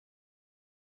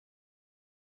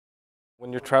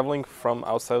When you're traveling from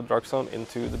outside the Dark Zone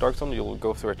into the Dark Zone, you'll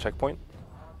go through a checkpoint.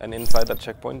 And inside that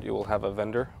checkpoint, you will have a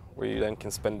vendor where you then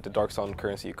can spend the Dark Zone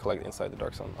currency you collect inside the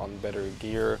Dark Zone on better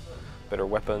gear, better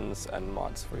weapons, and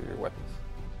mods for your weapons.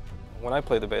 When I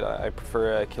play the beta, I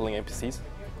prefer killing NPCs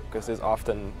because it's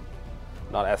often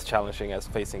not as challenging as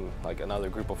facing like another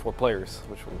group of 4 players,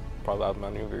 which will probably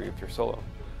outmaneuver you if you're solo.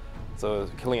 So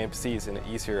killing NPCs is an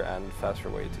easier and faster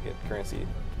way to get currency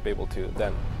to be able to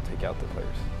then take out the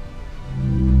players.